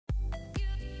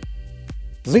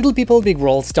Little People Big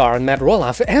World star Matt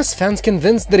Roloff has fans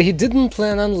convinced that he didn't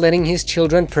plan on letting his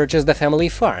children purchase the family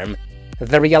farm.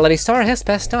 The reality star has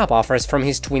passed up offers from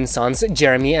his twin sons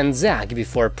Jeremy and Zach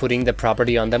before putting the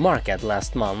property on the market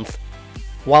last month.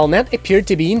 While Matt appeared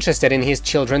to be interested in his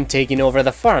children taking over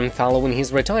the farm following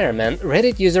his retirement,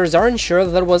 Reddit users aren't sure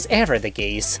that was ever the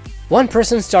case. One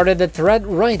person started the thread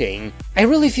writing, "I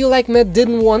really feel like Matt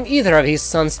didn't want either of his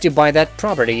sons to buy that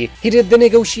property, he did the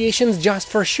negotiations just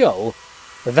for show."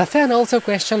 The fan also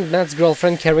questioned Matt's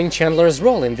girlfriend Caryn Chandler's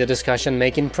role in the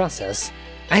discussion-making process.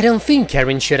 "I don't think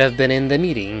Caryn should have been in the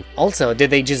meeting. Also,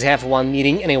 did they just have one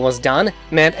meeting and it was done?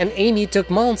 Matt and Amy took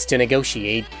months to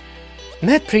negotiate."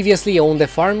 Matt previously owned the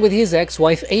farm with his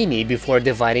ex-wife Amy before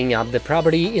dividing up the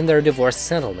property in their divorce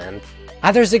settlement.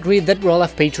 Others agreed that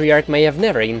Roloff patriarch may have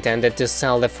never intended to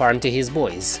sell the farm to his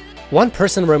boys. One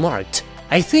person remarked,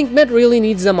 "I think Matt really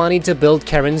needs the money to build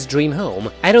Caryn's dream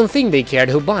home. I don't think they cared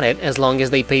who bought it as long as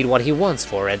they paid what he wants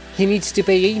for it. He needs to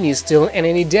pay Amy still and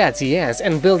any debts he has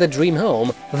and build a dream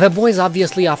home. The boys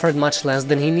obviously offered much less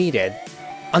than he needed."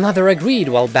 Another agreed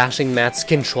while bashing Matt's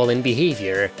controlling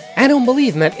behavior. "I don't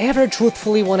believe Matt ever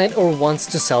truthfully wanted or wants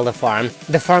to sell the farm.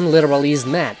 The farm literally is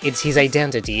Matt, it's his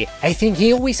identity. I think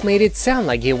he always made it sound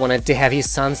like he wanted to have his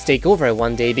sons take over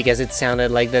one day because it sounded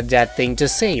like the dad thing to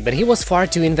say, but he was far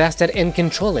too invested and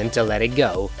controlling to let it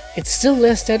go." It's still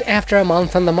listed after a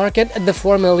month on the market at the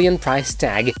 $4 million price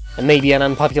tag. Maybe an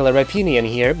unpopular opinion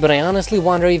here, but I honestly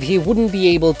wonder if he wouldn't be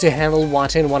able to handle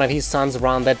watching one of his sons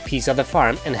run that piece of the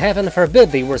farm, and heaven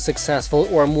forbid they were successful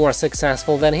or more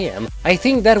successful than him. I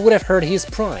think that would have hurt his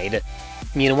pride.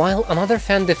 Meanwhile, another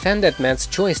fan defended Matt's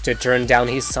choice to turn down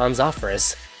his son's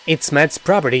offers. "It's Matt's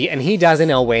property and he doesn't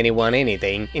owe anyone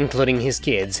anything, including his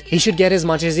kids. He should get as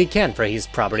much as he can for his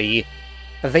property."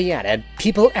 They added,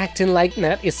 "People acting like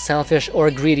Matt is selfish or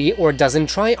greedy or doesn't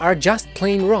try are just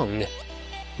plain wrong."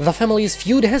 The family's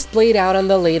feud has played out on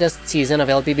the latest season of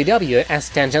LPBW as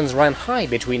tensions ran high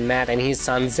between Matt and his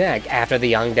son Zach after the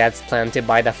young dad's plan to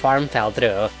buy the farm fell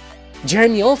through.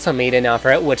 Jeremy also made an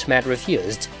offer which Matt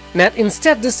refused. Matt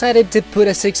instead decided to put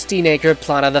a 16-acre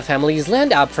plot of the family's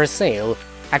land up for sale.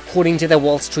 According to the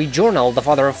Wall Street Journal, the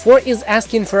father of four is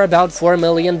asking for about $4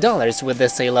 million with the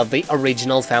sale of the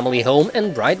original family home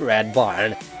and bright red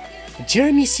barn.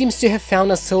 Jeremy seems to have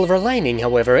found a silver lining,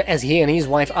 however, as he and his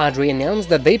wife Audrey announced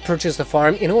that they purchased a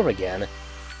farm in Oregon.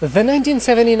 The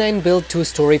 1979-built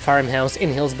two-story farmhouse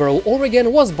in Hillsboro,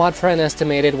 Oregon was bought for an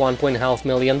estimated $1.5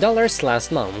 million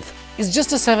last month. It's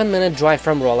just a 7-minute drive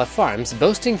from Roloff Farms,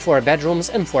 boasting 4 bedrooms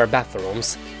and 4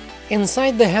 bathrooms.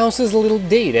 Inside, the house is a little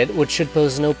dated, which should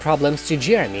pose no problems to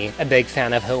Jeremy, a big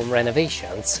fan of home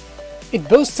renovations. It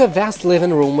boasts a vast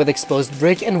living room with exposed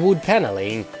brick and wood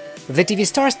paneling. The TV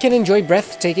stars can enjoy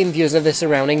breathtaking views of the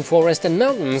surrounding forest and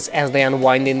mountains as they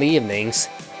unwind in the evenings.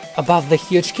 Above the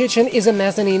huge kitchen is a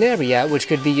mezzanine area which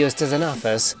could be used as an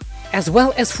office. As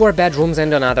well as 4 bedrooms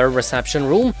and another reception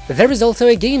room, there is also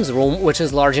a games room which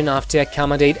is large enough to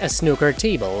accommodate a snooker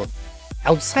table.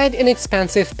 Outside, an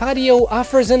expansive patio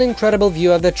offers an incredible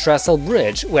view of the Trestle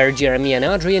Bridge, where Jeremy and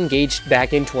Audrey engaged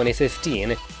back in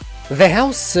 2015. The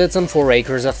house sits on 4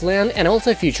 acres of land and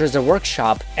also features a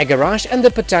workshop, a garage and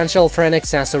the potential for an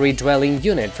accessory dwelling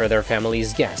unit for their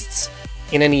family's guests.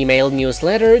 In an emailed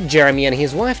newsletter, Jeremy and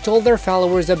his wife told their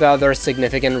followers about their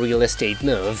significant real estate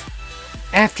move.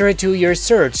 "After a 2-year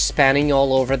search spanning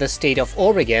all over the state of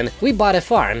Oregon, we bought a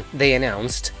farm," they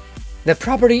announced. The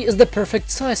property is the perfect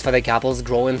size for the couple's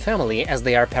growing family as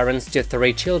they are parents to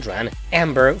 3 children,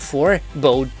 Amber, 4,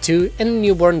 Bo, 2, and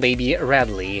newborn baby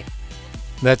Radley.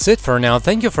 That's it for now,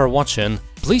 thank you for watching,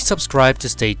 please subscribe to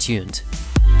stay tuned.